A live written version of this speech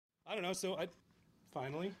I don't know. So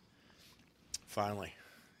finally,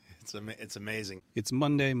 it's amazing. it's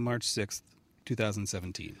Monday, March 6th,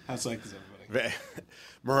 2017. How psyched is everybody?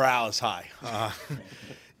 Morale is high.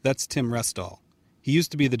 That's Tim Restall. He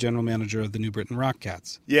used to be the general manager of the New Britain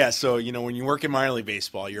Rockcats. Yeah, so, when you work in minor league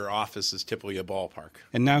baseball, your office is typically a ballpark.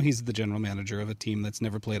 And now he's the general manager of a team that's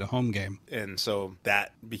never played a home game. And so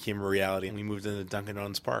that became a reality, and we moved into Dunkin'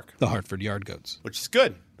 Donuts Park. The Hartford Yard Goats. Which is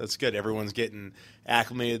good. That's good. Everyone's getting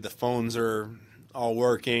acclimated. The phones are all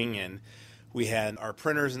working, and we had our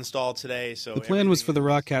printers installed today. So the plan was for the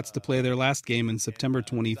Rockcats to play their last game in September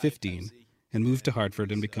 2015 and move to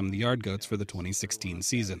Hartford and become the Yard Goats for the 2016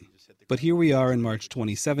 season. But here we are in March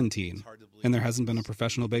 2017, and there hasn't been a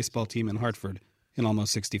professional baseball team in Hartford in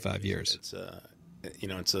almost 65 years. It's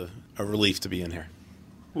a relief to be in here.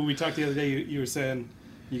 Well, we talked the other day, you were saying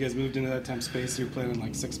you guys moved into that temp space, you were planning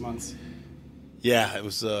like 6 months. Yeah, it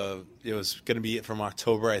was going to be from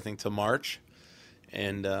October, I think, to March,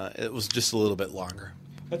 and it was just a little bit longer.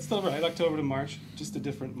 That's still right, October to March, just a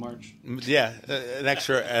different March. Yeah, an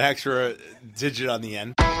extra digit on the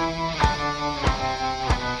end.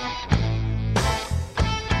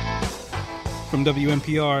 From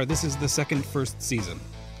WNPR, this is the second First Season,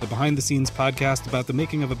 the behind-the-scenes podcast about the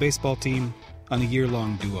making of a baseball team on a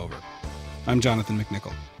year-long do-over. I'm Jonathan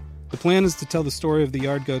McNichol. The plan is to tell the story of the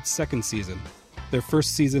Yard Goats' second season, their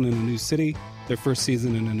first season in a new city, their first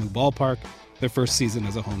season in a new ballpark, their first season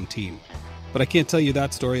as a home team. But I can't tell you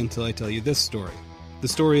that story until I tell you this story. The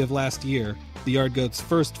story of last year, the Yard Goats'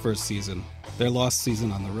 first season, their lost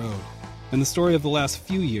season on the road. And the story of the last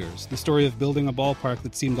few years, the story of building a ballpark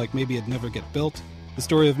that seemed like maybe it'd never get built, the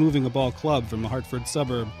story of moving a ball club from a Hartford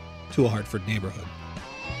suburb to a Hartford neighborhood.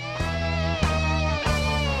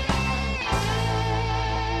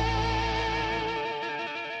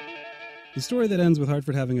 The story that ends with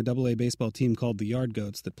Hartford having a Double-A baseball team called the Yard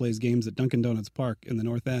Goats that plays games at Dunkin' Donuts Park in the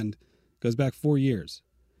North End goes back 4 years.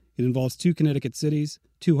 It involves 2 Connecticut cities,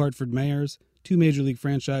 2 Hartford mayors, 2 major league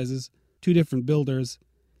franchises, 2 different builders,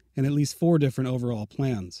 and at least 4 different overall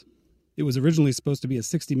plans. It was originally supposed to be a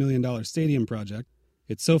 $60 million stadium project.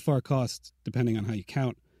 It's so far cost, depending on how you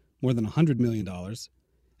count, more than $100 million,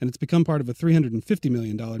 and it's become part of a $350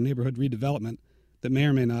 million neighborhood redevelopment that may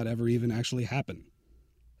or may not ever even actually happen.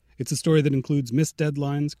 It's a story that includes missed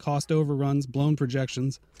deadlines, cost overruns, blown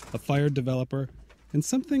projections, a fired developer, and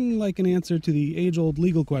something like an answer to the age-old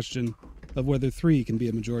legal question of whether 3 can be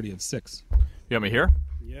a majority of 6. You want me here?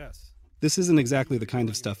 Yes. This isn't exactly the kind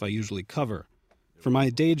of stuff I usually cover. For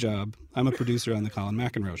my day job, I'm a producer on the Colin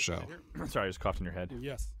McEnroe Show. Sorry, I just coughed in your head.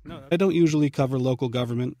 Yes. No. I don't usually cover local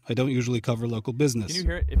government. I don't usually cover local business. Can you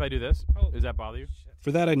hear it if I do this? Does that bother you?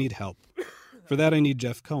 For that, I need help. For that, I need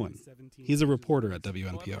Jeff Cohen. He's a reporter at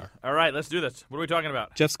WNPR. All right, let's do this. What are we talking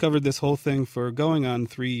about? Jeff's covered this whole thing for going on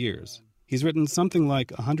 3 years. He's written something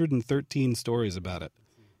like 113 stories about it.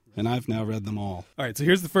 And I've now read them all. All right, so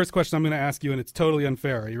here's the first question I'm going to ask you, and it's totally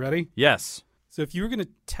unfair. Are you ready? Yes. So if you were going to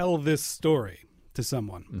tell this story to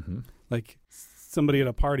someone, like somebody at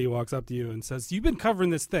a party walks up to you and says, you've been covering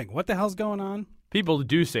this thing. What the hell's going on? People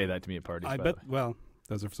do say that to me at parties. I bet, well,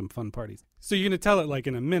 those are some fun parties. So you're going to tell it like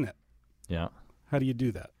in a minute. Yeah. How do you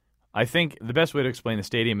do that? I think the best way to explain the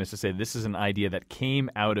stadium is to say this is an idea that came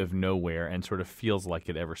out of nowhere and sort of feels like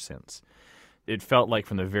it ever since. It felt like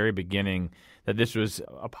from the very beginning that this was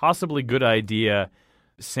a possibly good idea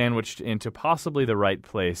sandwiched into possibly the right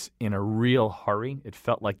place in a real hurry. It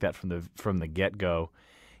felt like that from the get-go.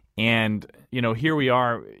 And, here we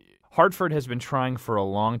are. Hartford has been trying for a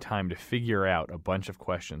long time to figure out a bunch of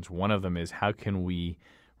questions. One of them is, how can we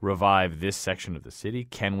revive this section of the city?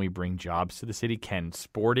 Can we bring jobs to the city? Can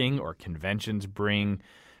sporting or conventions bring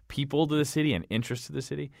people to the city and interest to the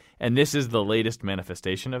city? And this is the latest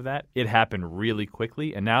manifestation of that. It happened really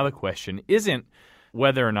quickly, and now the question isn't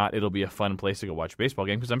whether or not it'll be a fun place to go watch a baseball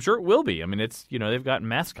game, because I'm sure it will be. I mean, it's they've got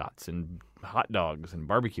mascots and hot dogs and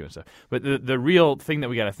barbecue and stuff. But the real thing that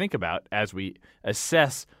we got to think about as we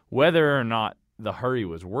assess whether or not the hurry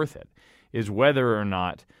was worth it is whether or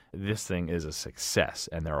not this thing is a success.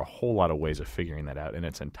 And there are a whole lot of ways of figuring that out, and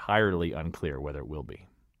it's entirely unclear whether it will be.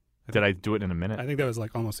 Did I do it in a minute? I think that was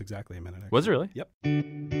like almost exactly a minute. Actually. Was it really? Yep.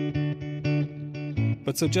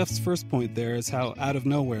 But so Jeff's first point there is how out of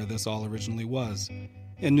nowhere this all originally was.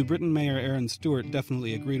 And New Britain Mayor Aaron Stewart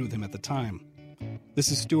definitely agreed with him at the time.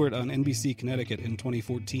 This is Stewart on NBC Connecticut in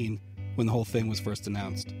 2014 when the whole thing was first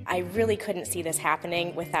announced. I really couldn't see this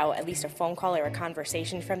happening without at least a phone call or a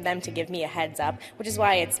conversation from them to give me a heads up, which is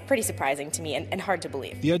why it's pretty surprising to me and hard to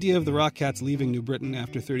believe. The idea of the Rockcats leaving New Britain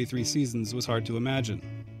after 33 seasons was hard to imagine.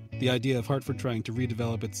 The idea of Hartford trying to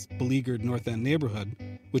redevelop its beleaguered North End neighborhood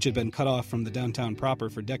which had been cut off from the downtown proper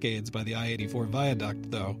for decades by the I-84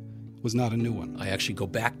 viaduct, though, was not a new one. I actually go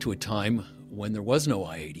back to a time when there was no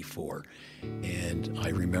I-84, and I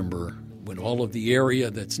remember when all of the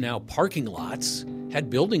area that's now parking lots had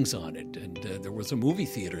buildings on it, and there was a movie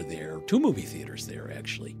theater there, 2 movie theaters there,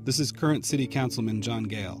 actually. This is current City Councilman John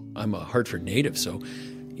Gale. I'm a Hartford native, so,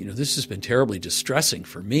 this has been terribly distressing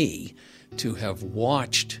for me to have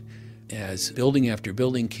watched as building after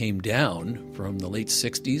building came down from the late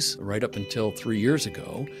 60s right up until 3 years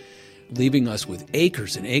ago, leaving us with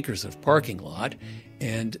acres and acres of parking lot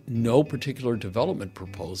and no particular development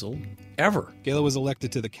proposal ever. Gale was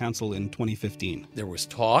elected to the council in 2015. There was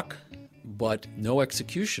talk, but no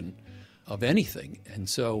execution of anything. And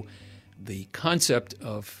so the concept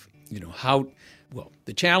of,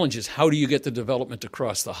 the challenge is how do you get the development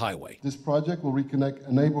across the highway? This project will reconnect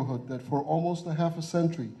a neighborhood that for almost a half a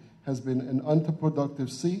century has been an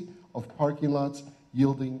unproductive sea of parking lots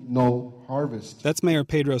yielding no harvest. That's Mayor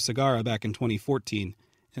Pedro Segarra back in 2014.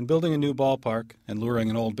 And building a new ballpark and luring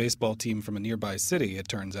an old baseball team from a nearby city, it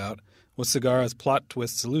turns out, was Segarra's plot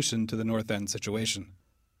twist solution to the North End situation.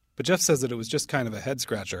 But Jeff says that it was just kind of a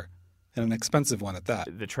head-scratcher, and an expensive one at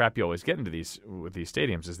that. The trap you always get into with these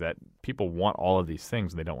stadiums is that people want all of these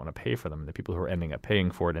things and they don't want to pay for them. And the people who are ending up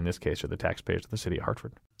paying for it in this case are the taxpayers of the city of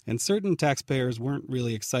Hartford. And certain taxpayers weren't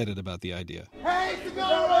really excited about the idea. Hey,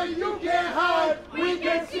 Segarra, you can't hide. We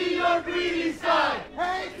can see your greedy side.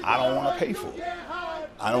 Hey, Segarra, I don't want to pay for it.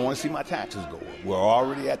 I don't want to see my taxes go up. We're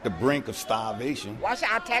already at the brink of starvation. Why should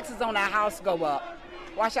our taxes on our house go up?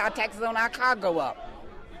 Why should our taxes on our car go up?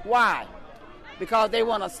 Why? Because they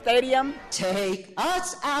want a stadium? Take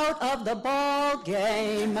us out of the ball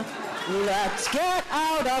game. Let's get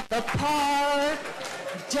out of the park.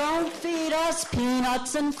 Don't feed us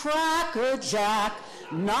peanuts and Cracker Jack.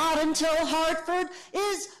 Not until Hartford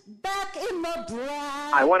is back in the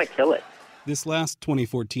black. I want to kill it. This last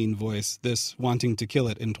 2014 voice, this wanting to kill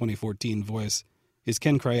it in 2014 voice, is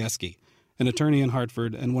Ken Krajewski, an attorney in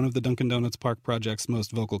Hartford and one of the Dunkin' Donuts Park Project's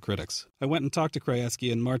most vocal critics. I went and talked to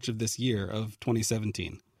Krajewski in March of this year, of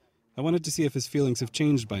 2017. I wanted to see if his feelings have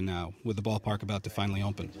changed by now, with the ballpark about to finally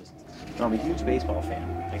open. I'm a huge baseball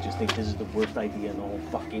fan. I just think this is the worst idea in the whole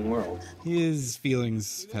fucking world. His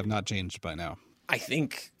feelings have not changed by now. I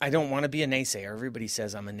think I don't want to be a naysayer. Everybody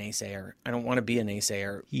says I'm a naysayer. I don't want to be a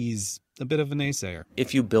naysayer. He's a bit of a naysayer.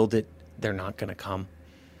 If you build it, they're not going to come.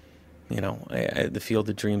 The Field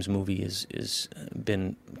of Dreams movie is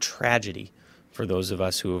been tragedy for those of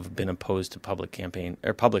us who have been opposed to public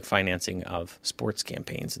financing of sports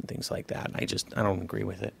campaigns and things like that. I don't agree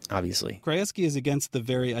with it, obviously. Krajewski is against the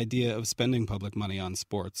very idea of spending public money on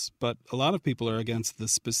sports, but a lot of people are against the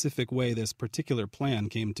specific way this particular plan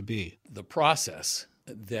came to be. The process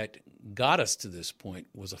that got us to this point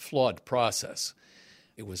was a flawed process.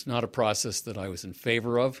 It was not a process that I was in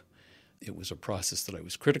favor of. It was a process that I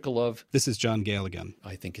was critical of. This is John Gale again.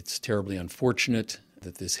 I think it's terribly unfortunate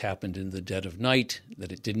that this happened in the dead of night,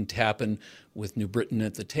 that it didn't happen with New Britain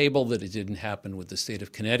at the table, that it didn't happen with the state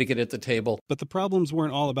of Connecticut at the table. But the problems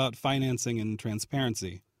weren't all about financing and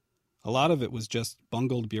transparency. A lot of it was just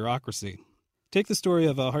bungled bureaucracy. Take the story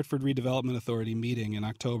of a Hartford Redevelopment Authority meeting in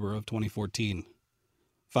October of 2014.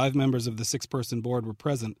 5 members of the 6-person board were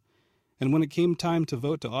present, and when it came time to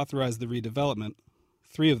vote to authorize the redevelopment,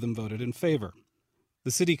 3 of them voted in favor.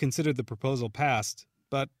 The city considered the proposal passed,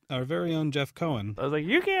 but our very own Jeff Cohen... I was like,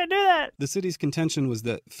 you can't do that! The city's contention was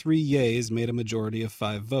that 3 yays made a majority of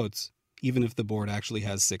 5 votes, even if the board actually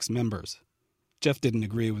has 6 members. Jeff didn't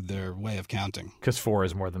agree with their way of counting. Because 4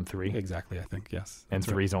 is more than 3. Exactly, I think, yes. And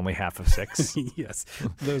 3 is only half of 6. Yes,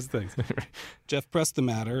 those things. Jeff pressed the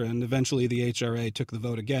matter, and eventually the HRA took the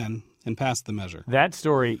vote again and passed the measure. That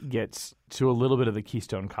story gets to a little bit of the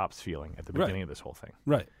Keystone Cops feeling at the beginning of this whole thing.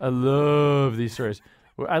 Right. I love these stories.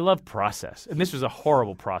 I love process. And this was a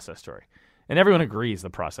horrible process story. And everyone agrees the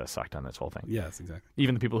process sucked on this whole thing. Yes, exactly.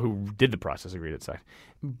 Even the people who did the process agreed it sucked.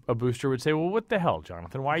 A booster would say, well, what the hell,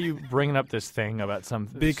 Jonathan? Why are you bringing up this thing about some...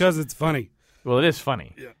 Because it's funny. Well, it is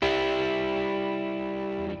funny. Yeah.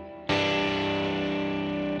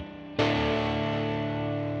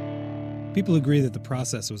 People agree that the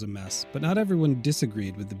process was a mess, but not everyone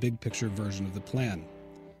disagreed with the big-picture version of the plan.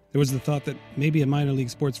 There was the thought that maybe a minor league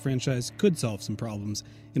sports franchise could solve some problems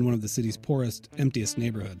in one of the city's poorest, emptiest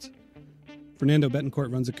neighborhoods. Fernando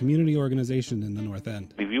Betancourt runs a community organization in the North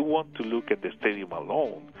End. If you want to look at the stadium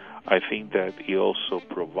alone, I think that it also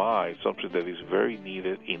provides something that is very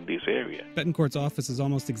needed in this area. Betancourt's office is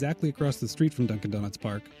almost exactly across the street from Dunkin' Donuts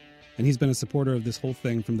Park, and he's been a supporter of this whole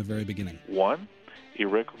thing from the very beginning. One, it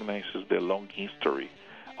recognizes the long history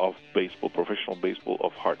of baseball, professional baseball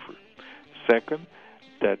of Hartford. Second,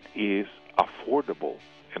 that is affordable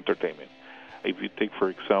entertainment. If you take, for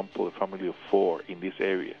example, a family of 4 in this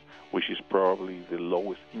area, which is probably the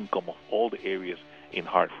lowest income of all the areas in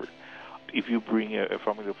Hartford, if you bring a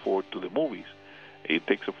family of 4 to the movies, it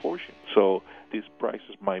takes a fortune. So these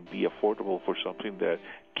prices might be affordable for something that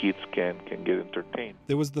kids can get entertained.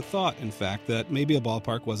 There was the thought, in fact, that maybe a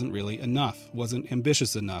ballpark wasn't really enough, wasn't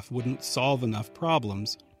ambitious enough, wouldn't solve enough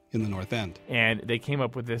problems in the North End. And they came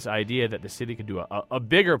up with this idea that the city could do a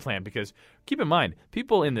bigger plan, because keep in mind,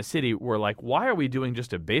 people in the city were like, why are we doing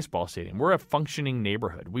just a baseball stadium? We're a functioning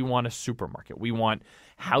neighborhood. We want a supermarket. We want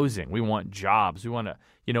housing. We want jobs. We want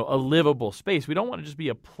a livable space. We don't want to just be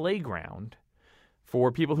a playground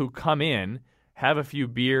for people who come in, have a few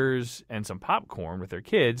beers and some popcorn with their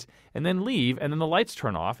kids, and then leave, and then the lights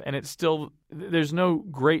turn off, and there's no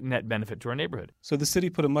great net benefit to our neighborhood. So the city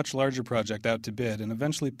put a much larger project out to bid and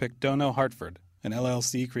eventually picked Dono Hartford, an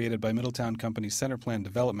LLC created by Middletown company Centerplan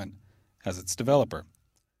Development, as its developer.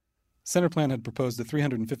 Centerplan had proposed a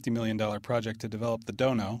 $350 million project to develop the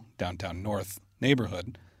Dono, downtown North,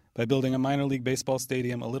 neighborhood by building a minor league baseball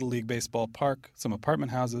stadium, a little league baseball park, some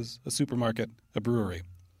apartment houses, a supermarket, a brewery.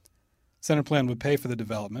 Centerplan would pay for the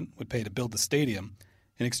development, would pay to build the stadium,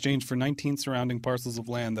 in exchange for 19 surrounding parcels of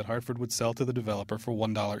land that Hartford would sell to the developer for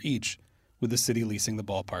 $1 each, with the city leasing the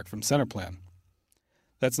ballpark from Centerplan.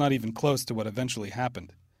 That's not even close to what eventually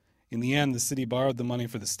happened. In the end, the city borrowed the money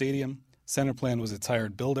for the stadium, Centerplan was its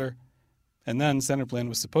hired builder, and then Centerplan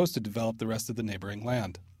was supposed to develop the rest of the neighboring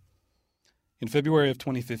land. In February of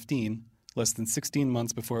 2015, less than 16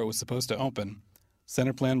 months before it was supposed to open,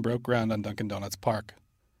 Centerplan broke ground on Dunkin' Donuts Park.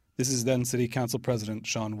 This is then City Council President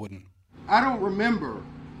Sean Wooden. I don't remember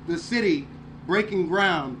the city breaking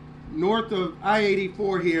ground north of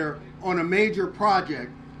I-84 here on a major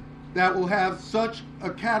project that will have such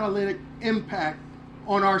a catalytic impact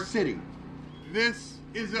on our city. This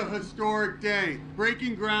is a historic day.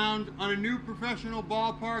 Breaking ground on a new professional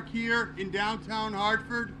ballpark here in downtown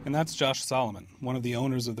Hartford. And that's Josh Solomon, one of the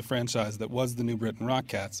owners of the franchise that was the New Britain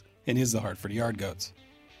Rockcats and is the Hartford Yard Goats.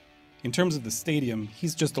 In terms of the stadium,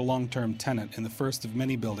 he's just a long-term tenant in the first of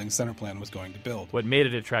many buildings Centerplan was going to build. What made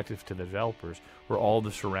it attractive to the developers were all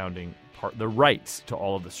the surrounding the rights to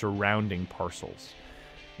all of the surrounding parcels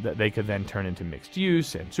that they could then turn into mixed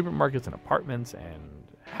use and supermarkets and apartments and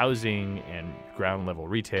housing and ground level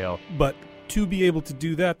retail. But to be able to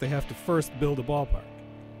do that, they have to first build a ballpark.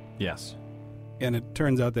 Yes. And it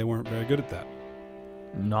turns out they weren't very good at that.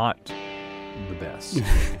 Not the best.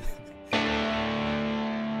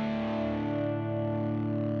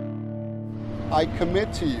 I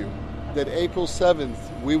commit to you that April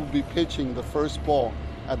 7th, we will be pitching the first ball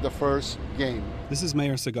at the first game. This is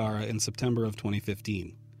Mayor Segarra in September of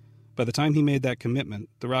 2015. By the time he made that commitment,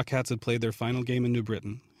 the Rockcats had played their final game in New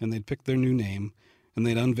Britain, and they'd picked their new name, and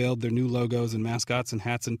they'd unveiled their new logos and mascots and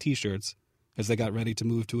hats and T-shirts as they got ready to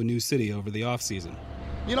move to a new city over the off-season.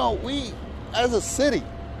 You know, we, as a city,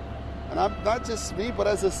 and not just me, but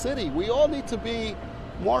as a city, we all need to be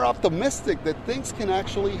more optimistic that things can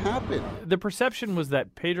actually happen. The perception was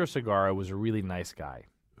that Pedro Segarra was a really nice guy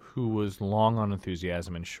who was long on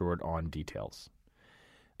enthusiasm and short on details.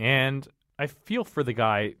 And I feel for the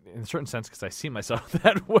guy in a certain sense because I see myself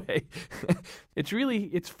that way.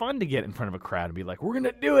 It's fun to get in front of a crowd and be like, we're going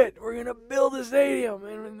to do it. We're going to build a stadium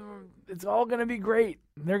and it's all going to be great.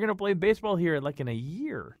 They're going to play baseball here in a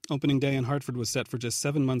year. Opening day in Hartford was set for just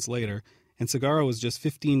 7 months later, and Segarra was just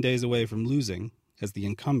 15 days away from losing as the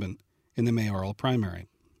incumbent in the mayoral primary.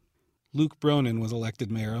 Luke Bronin was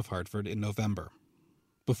elected mayor of Hartford in November.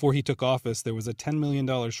 Before he took office, there was a $10 million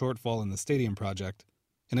shortfall in the stadium project,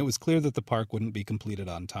 and it was clear that the park wouldn't be completed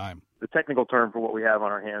on time. The technical term for what we have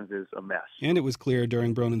on our hands is a mess. And it was clear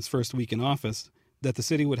during Bronin's first week in office that the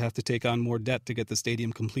city would have to take on more debt to get the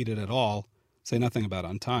stadium completed at all, say nothing about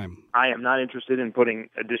on time. I am not interested in putting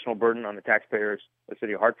additional burden on the taxpayers of the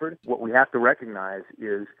city of Hartford. What we have to recognize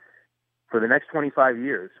is for the next 25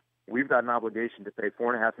 years, we've got an obligation to pay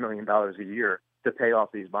 $4.5 million a year to pay off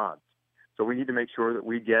these bonds. So we need to make sure that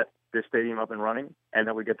we get this stadium up and running and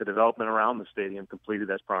that we get the development around the stadium completed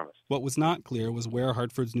as promised. What was not clear was where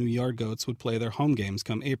Hartford's new Yard Goats would play their home games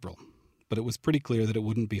come April. But it was pretty clear that it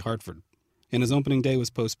wouldn't be Hartford. And as opening day was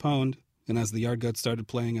postponed, and as the Yard Goats started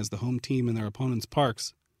playing as the home team in their opponents'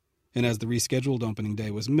 parks, and as the rescheduled opening day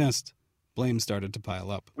was missed, blame started to pile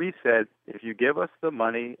up. We said, if you give us the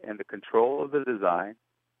money and the control of the design,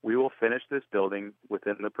 we will finish this building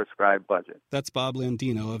within the prescribed budget. That's Bob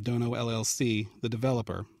Landino of Dono LLC, the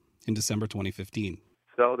developer, in December 2015.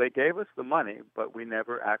 So they gave us the money, but we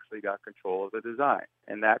never actually got control of the design.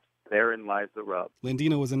 And therein lies the rub.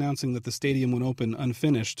 Landino was announcing that the stadium would open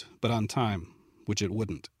unfinished, but on time. which it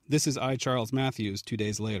wouldn't. This is I. Charles Matthews 2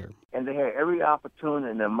 days later. And they had every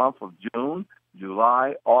opportunity in the month of June,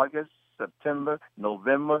 July, August, September,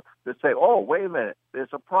 November to say, oh, wait a minute, there's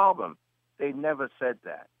a problem. They never said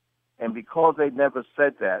that. And because they never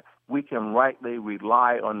said that, we can rightly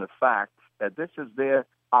rely on the fact that this is their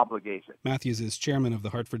obligation. Matthews is chairman of the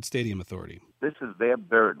Hartford Stadium Authority. This is their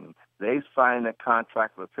burden. They signed a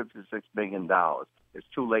contract for $56 million. It's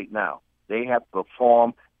too late now. They have to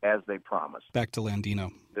perform as they promised. Back to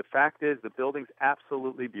Landino. The fact is, the building's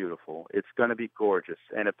absolutely beautiful. It's going to be gorgeous.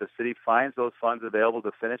 And if the city finds those funds available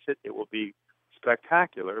to finish it, it will be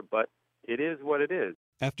spectacular. But it is what it is.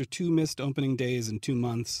 After 2 missed opening days in 2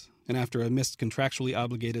 months, and after a missed contractually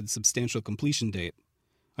obligated substantial completion date,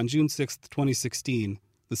 on June 6, 2016,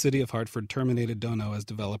 the city of Hartford terminated Dono as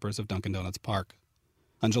developers of Dunkin' Donuts Park.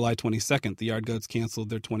 On July 22nd, the Yard Goats canceled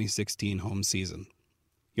their 2016 home season.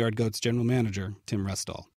 Yard Goats general manager Tim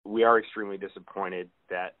Restall. We are extremely disappointed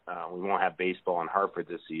that we won't have baseball in Hartford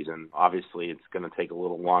this season. Obviously, it's going to take a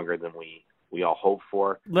little longer than we all hoped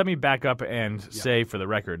for. Let me back up and say for the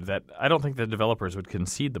record that I don't think the developers would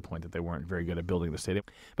concede the point that they weren't very good at building the stadium.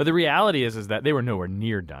 But the reality is that they were nowhere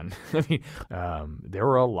near done. I mean, there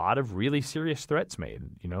were a lot of really serious threats made,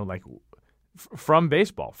 like from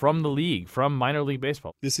baseball, from the league, from minor league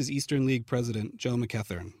baseball. This is Eastern League President Joe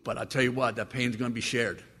McEthern. But I'll tell you what, that pain's going to be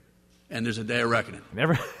shared. And there's a day of reckoning.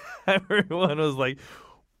 Everyone was like,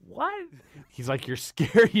 what? He's like your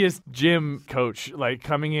scariest gym coach, like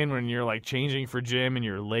coming in when you're like changing for gym and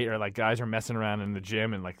you're late, or like guys are messing around in the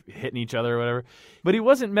gym and like hitting each other or whatever. But he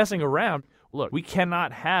wasn't messing around. Look, we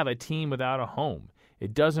cannot have a team without a home.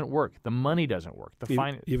 It doesn't work. The money doesn't work.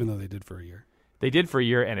 Even though they did for a year. They did for a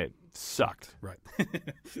year and it sucked. Right.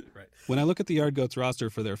 Right. When I look at the Yard Goats roster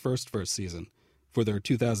for their first season, for their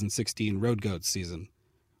 2016 Road Goats season,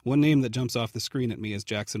 one name that jumps off the screen at me is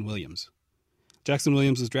Jackson Williams. Jackson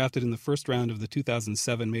Williams was drafted in the first round of the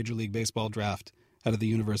 2007 Major League Baseball draft out of the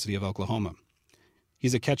University of Oklahoma.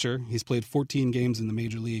 He's a catcher, he's played 14 games in the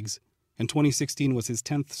major leagues, and 2016 was his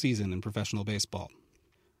 10th season in professional baseball.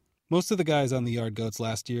 Most of the guys on the Yard Goats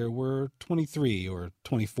last year were 23 or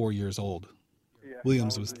 24 years old.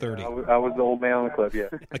 Williams was 30. I was the old man on the club, yeah.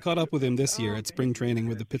 I caught up with him this year at spring training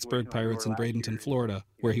with the Pittsburgh Pirates in Bradenton, Florida,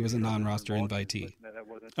 where he was a non-roster invitee.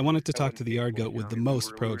 I wanted to talk to the Yard Goat with the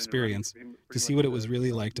most pro experience to see what it was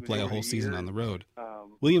really like to play a whole season on the road.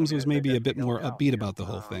 Williams was maybe a bit more upbeat about the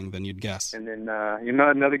whole thing than you'd guess. And then,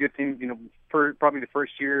 another good thing, for probably the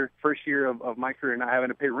first year of my career not having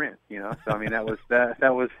to pay rent, So, I mean, that was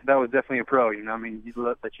definitely a pro, I mean, you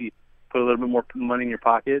let you put a little bit more money in your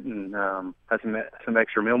pocket and had some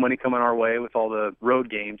extra meal money coming our way with all the road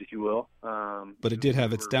games, if you will. But it did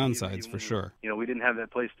have its downsides for sure. We didn't have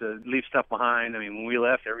that place to leave stuff behind. I mean, when we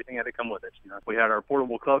left, everything had to come with us. We had our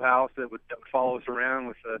portable clubhouse that would follow us around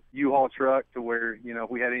with a U-Haul truck to where, if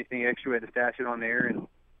we had anything extra, we had to stash it on there and,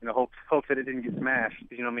 hope that it didn't get smashed.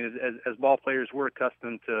 As ball players, we're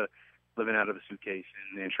accustomed to living out of a suitcase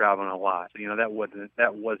and traveling a lot. So,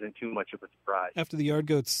 that wasn't too much of a surprise. After the Yard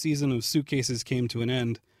Goats' season of suitcases came to an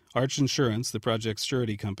end, Arch Insurance, the project's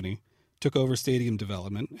surety company, took over stadium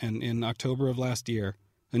development, and in October of last year,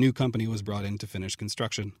 a new company was brought in to finish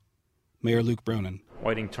construction. Mayor Luke Bronin.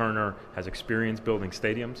 Whiting-Turner has experience building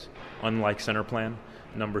stadiums, unlike Centerplan.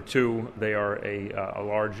 Number two, they are a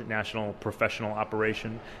large national professional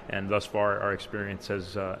operation, and thus far our experience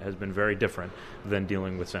has been very different than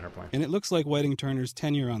dealing with Centerplan. And it looks like Whiting-Turner's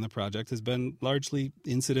tenure on the project has been largely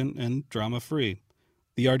incident and drama-free.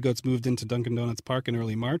 The Yard Goats moved into Dunkin' Donuts Park in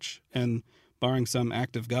early March, and barring some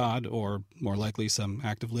act of God, or more likely some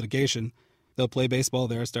act of litigation, they'll play baseball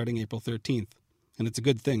there starting April 13th. And it's a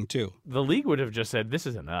good thing, too. The league would have just said, this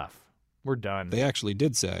is enough. We're done. They actually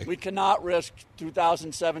did say, we cannot risk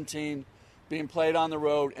 2017 being played on the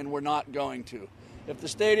road, and we're not going to. If the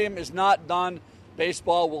stadium is not done,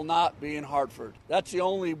 baseball will not be in Hartford. That's the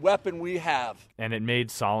only weapon we have. And it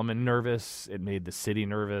made Solomon nervous. It made the city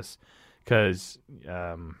nervous because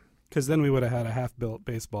then we would have had a half-built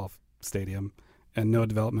baseball stadium and no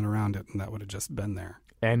development around it, and that would have just been there.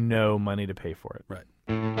 And no money to pay for it. Right.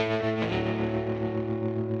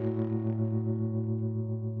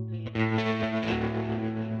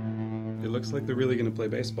 It looks like they're really going to play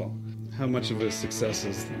baseball. How much of a success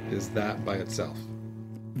is that by itself?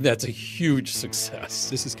 That's a huge success.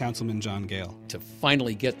 This is Councilman John Gale. To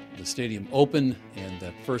finally get the stadium open and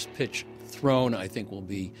that first pitch thrown, I think will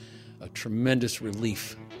be a tremendous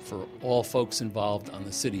relief for all folks involved on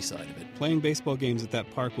the city side of it. Playing baseball games at that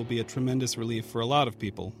park will be a tremendous relief for a lot of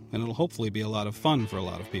people, and it'll hopefully be a lot of fun for a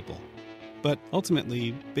lot of people. But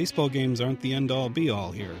ultimately, baseball games aren't the end-all,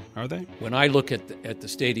 be-all here, are they? When I look at the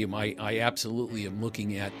stadium, I absolutely am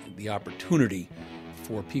looking at the opportunity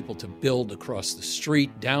for people to build across the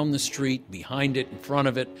street, down the street, behind it, in front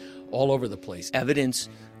of it, all over the place. Evidence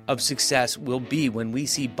of success will be when we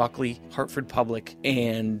see Buckley, Hartford Public,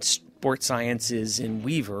 and Sports Sciences and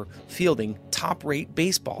Weaver fielding top-rate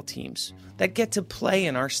baseball teams that get to play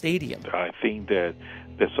in our stadium. I think that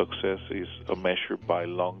the success is measured by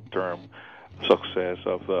long-term success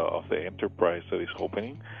of the enterprise that is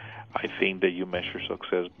opening. I think that you measure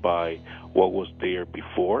success by what was there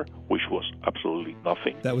before, which was absolutely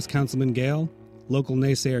nothing. That was Councilman Gale, local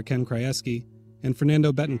naysayer Ken Krajewski, and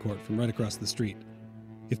Fernando Betancourt from right across the street.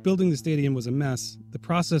 If building the stadium was a mess, the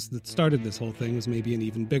process that started this whole thing was maybe an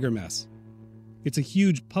even bigger mess. It's a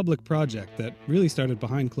huge public project that really started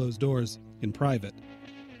behind closed doors, in private.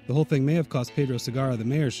 The whole thing may have cost Pedro Segarra the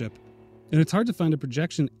mayorship, and it's hard to find a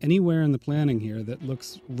projection anywhere in the planning here that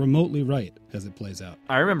looks remotely right as it plays out.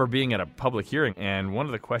 I remember being at a public hearing, and one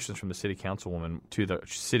of the questions from the city councilwoman to the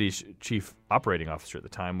city's chief operating officer at the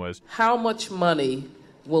time was, how much money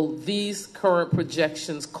will these current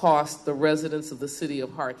projections cost the residents of the city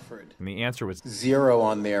of Hartford? And the answer was zero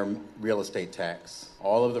on their real estate tax.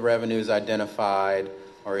 All of the revenues identified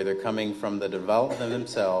are either coming from the development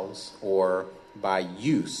themselves or by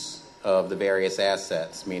use of the various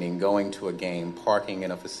assets, meaning going to a game, parking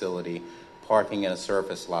in a facility, parking in a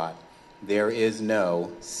surface lot. There is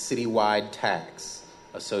no citywide tax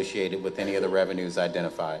associated with any of the revenues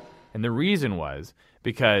identified. And the reason was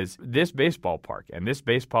because this baseball park and this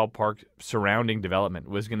baseball park surrounding development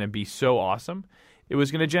was going to be so awesome, it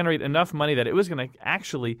was going to generate enough money that it was going to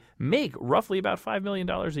actually make roughly about $5 million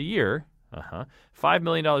a year. $5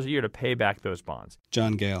 million a year to pay back those bonds.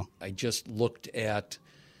 John Gale. I just looked at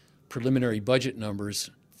preliminary budget numbers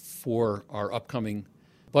for our upcoming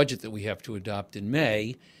budget that we have to adopt in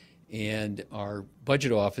May, and our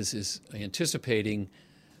budget office is anticipating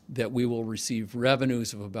that we will receive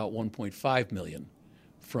revenues of about $1.5 million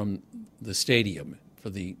from the stadium for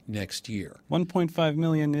the next year. $1.5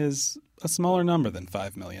 million is a smaller number than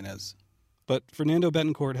 $5 million is. But Fernando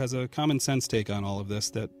Betancourt has a common sense take on all of this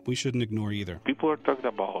that we shouldn't ignore either. People are talking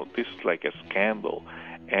about this like a scandal,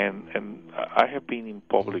 and I have been in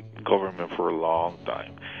public government for a long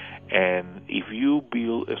time. And if you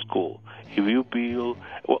build a school, if you build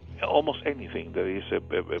almost anything that is a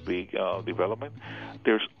big development,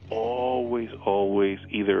 there's always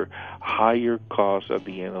either higher costs at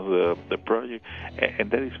the end of the project,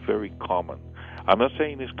 and that is very common. I'm not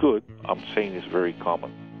saying it's good, I'm saying it's very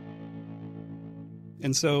common.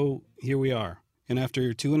 And so here we are. And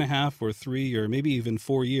after 2.5 or 3 or maybe even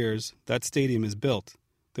 4 years, that stadium is built.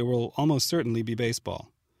 There will almost certainly be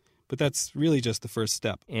baseball. But that's really just the first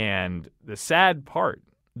step. And the sad part,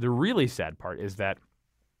 the really sad part, is that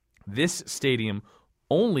this stadium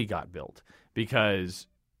only got built because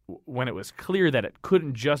when it was clear that it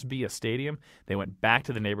couldn't just be a stadium, they went back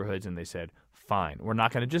to the neighborhoods and they said, fine, we're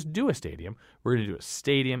not going to just do a stadium. We're going to do a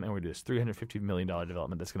stadium, and we're going to do this $350 million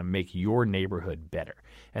development that's going to make your neighborhood better.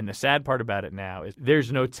 And the sad part about it now is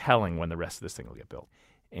there's no telling when the rest of this thing will get built.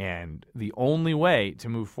 And the only way to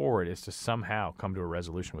move forward is to somehow come to a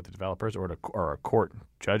resolution with the developers or a court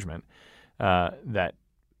judgment that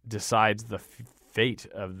decides the fate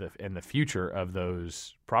of and the future of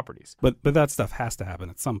those properties. But that stuff has to happen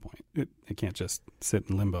at some point. It can't just sit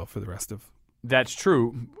in limbo for the rest of... That's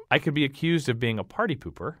true. I could be accused of being a party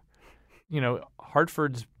pooper. You know,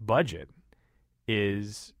 Hartford's budget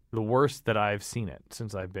is the worst that I've seen it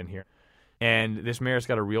since I've been here. And this mayor's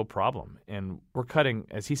got a real problem. And we're cutting,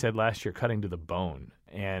 as he said last year, cutting to the bone.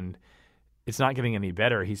 And it's not getting any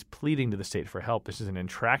better. He's pleading to the state for help. This is an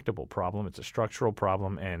intractable problem. It's a structural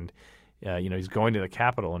problem. And, he's going to the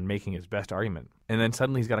Capitol and making his best argument. And then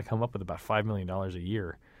suddenly he's got to come up with about $5 million a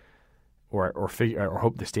year or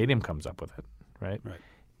hope the stadium comes up with it, right? Right.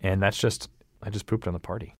 And I just pooped on the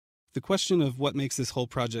party. The question of what makes this whole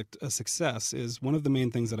project a success is one of the main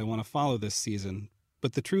things that I want to follow this season.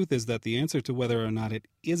 But the truth is that the answer to whether or not it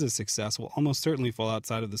is a success will almost certainly fall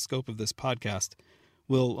outside of the scope of this podcast,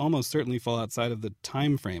 will almost certainly fall outside of the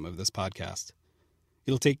time frame of this podcast.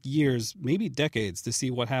 It'll take years, maybe decades, to see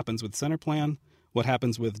what happens with center plan, what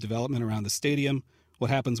happens with development around the stadium, what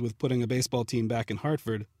happens with putting a baseball team back in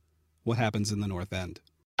Hartford, what happens in the North End.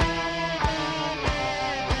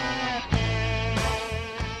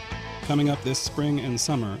 Coming up this spring and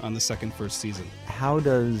summer on the second First season. how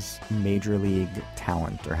does Major League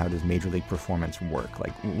talent or how does Major League performance work?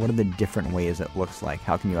 Like, what are the different ways it looks like?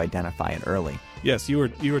 How can you identify it early? Yes, you were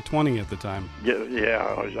 20 at the time.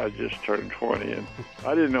 Yeah, I just turned 20, and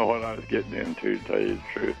I didn't know what I was getting into, to tell you the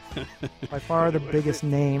truth. By far the biggest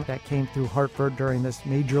name that came through Hartford during this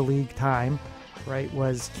Major League time, right,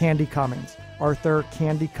 was Candy Cummings. Arthur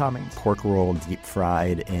Candy Cummings. Pork roll deep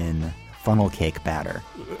fried in funnel cake batter.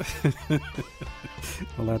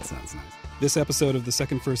 Well, that sounds nice. This episode of the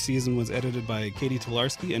second first season was edited by Katie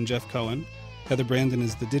Tolarski and Jeff Cohen. Heather Brandon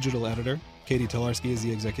is the digital editor. Katie Tolarski is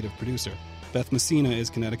the executive producer. Beth Messina is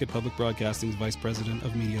Connecticut Public Broadcasting's vice president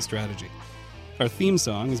of media strategy. Our theme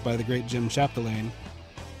song is by the great Jim Chapdelaine.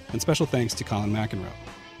 And special thanks to Colin McEnroe.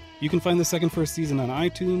 You can find the second first season on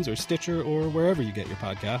iTunes or Stitcher or wherever you get your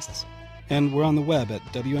podcasts. And we're on the web at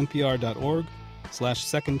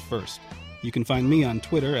wnpr.org/secondfirst. You can find me on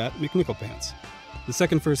Twitter at McNickelPants. The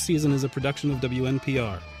second first season is a production of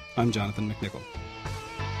WNPR. I'm Jonathan McNichol.